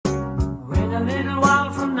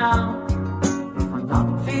now. If I'm not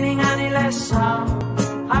feeling any less sour,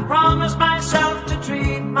 I promise myself to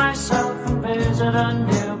treat myself and visit a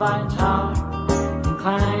nearby tower. And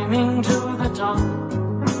climbing to the top,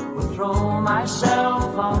 will throw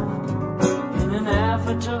myself off in an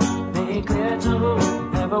effort to make clear to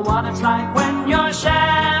whoever what it's like when you're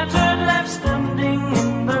shattered, left standing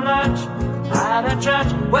in the lurch at a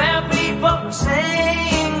church where people are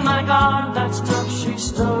saying, my God, that's tough, she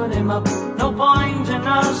stood him up. No point in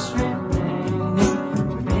us remaining,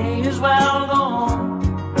 we may as well go on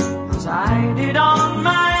as I did on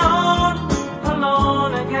my own,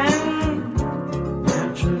 alone again,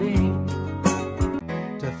 naturally.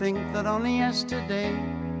 To think that only yesterday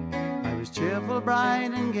I was cheerful,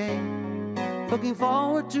 bright and gay, looking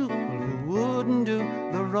forward to who wouldn't do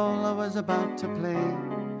the role I was about to play.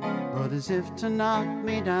 But as if to knock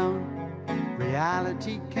me down,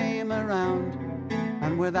 reality came around,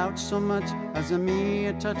 and without so much as a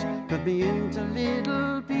mere touch, cut me into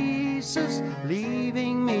little pieces,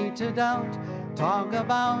 leaving me to doubt. Talk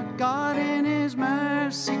about God in His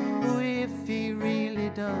mercy, who, if He really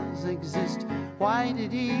does exist, why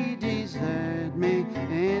did He desert me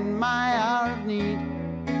in my hour of need?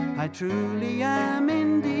 I truly am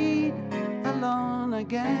indeed alone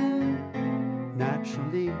again,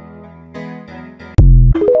 naturally.